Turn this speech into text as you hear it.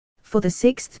For the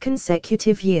 6th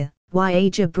consecutive year,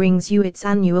 Aja brings you its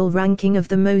annual ranking of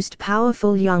the most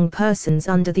powerful young persons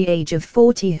under the age of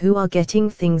 40 who are getting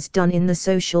things done in the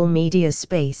social media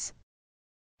space.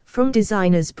 From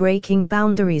designers breaking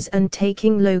boundaries and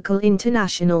taking local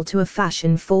international to a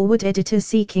fashion-forward editor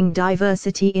seeking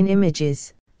diversity in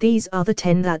images, these are the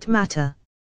 10 that matter.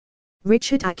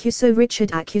 Richard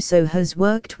Akuson has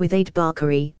worked with Aid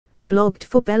Bakari, blogged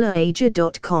for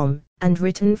BellaAja.com, and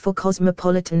written for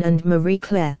Cosmopolitan and Marie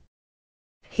Claire.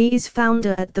 He is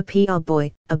founder at The PR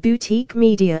Boy, a boutique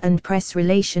media and press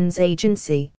relations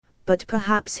agency, but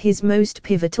perhaps his most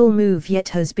pivotal move yet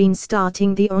has been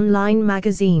starting the online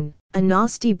magazine, A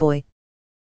Nasty Boy.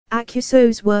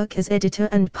 Akuson's work as editor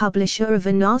and publisher of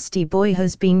A Nasty Boy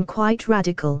has been quite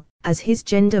radical, as his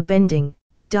gender-bending,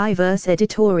 diverse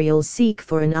editorials seek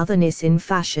for an otherness in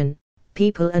fashion,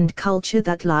 people and culture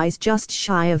that lies just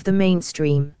shy of the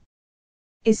mainstream.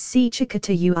 Is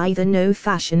Chikata you either know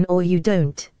fashion or you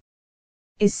don't?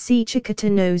 Is Chikata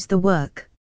knows the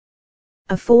work?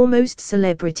 A foremost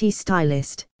celebrity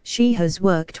stylist, she has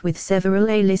worked with several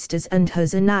A-listers and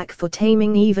has a knack for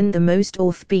taming even the most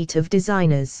offbeat of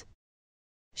designers.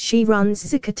 She runs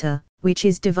Zikata, which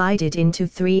is divided into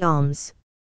 3 arms.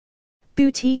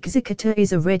 Boutique Zikata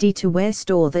is a ready-to-wear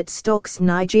store that stocks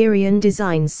Nigerian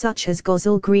designs such as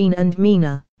Gozal Green and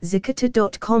Mina.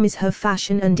 Zikata.com is her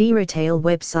fashion and e-retail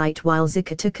website, while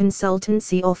Zikata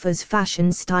Consultancy offers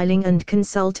fashion styling and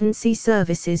consultancy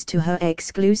services to her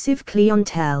exclusive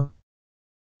clientele.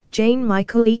 Jane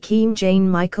Michael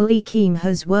Ekim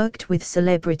has worked with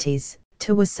celebrities,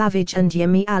 Tiwa Savage and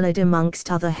Yemi Alade amongst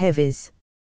other heavies.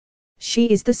 She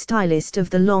is the stylist of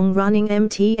the long-running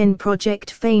MTN project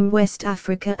Fame West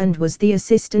Africa and was the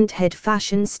assistant head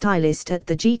fashion stylist at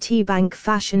the GT Bank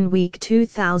Fashion Week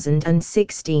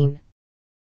 2016.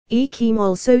 Ekim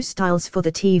also styles for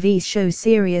the TV show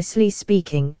Seriously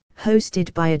Speaking,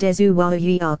 hosted by Adezuwa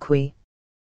Osakwe.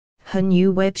 Her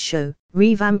new web show,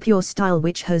 Revamp Your Style,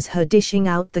 which has her dishing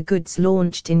out the goods,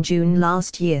 launched in June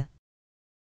last year.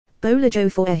 Bolajo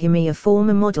Foehimi, a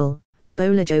former model,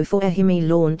 Bolajo Foehimi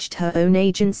launched her own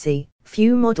agency,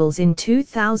 Few Models, in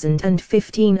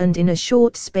 2015 and in a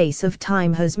short space of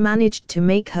time has managed to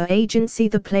make her agency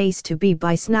the place to be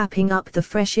by snapping up the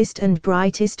freshest and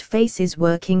brightest faces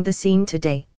working the scene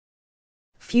today.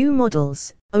 Few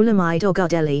Models, Olamide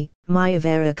Ogadeli,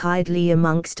 Mayavera Kaidli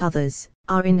amongst others,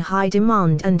 are in high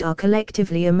demand and are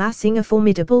collectively amassing a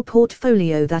formidable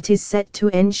portfolio that is set to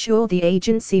ensure the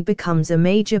agency becomes a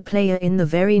major player in the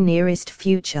very nearest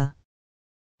future.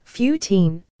 Few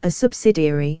Teen, a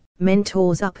subsidiary,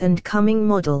 mentors up-and-coming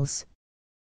models.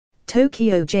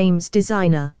 Tokyo James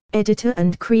designer, editor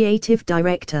and creative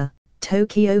director,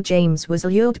 Tokyo James was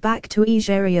lured back to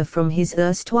Nigeria from his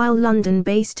erstwhile London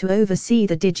base to oversee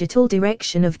the digital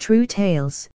direction of True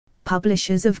Tales,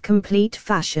 publishers of Complete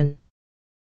Fashion.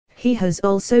 He has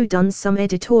also done some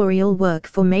editorial work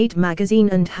for Made Magazine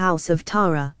and House of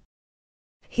Tara.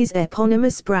 His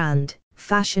eponymous brand,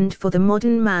 fashioned for the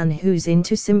modern man who's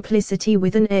into simplicity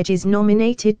with an edge, is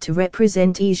nominated to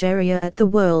represent Nigeria at the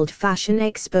World Fashion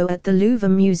Expo at the Louvre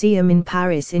Museum in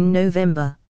Paris in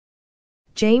November.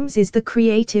 James is the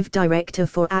creative director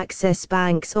for Access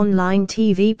Bank's online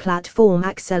TV platform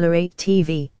Accelerate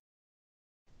TV.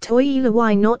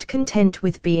 Toyilawai, not content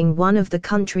with being one of the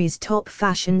country's top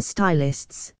fashion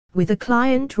stylists, with a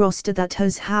client roster that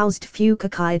has housed Fuka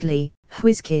Kaidli,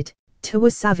 Wizkid,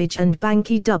 Tiwa Savage and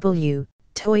Banky W,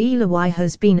 Toyilawai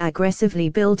has been aggressively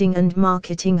building and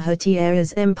marketing her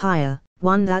Tierra's empire,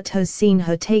 one that has seen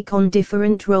her take on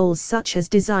different roles such as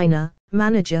designer,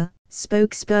 manager,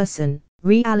 spokesperson,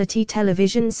 reality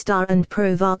television star and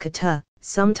provocateur,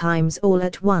 sometimes all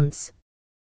at once.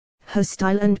 Her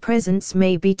style and presence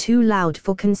may be too loud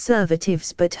for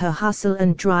conservatives, but her hustle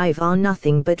and drive are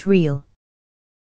nothing but real.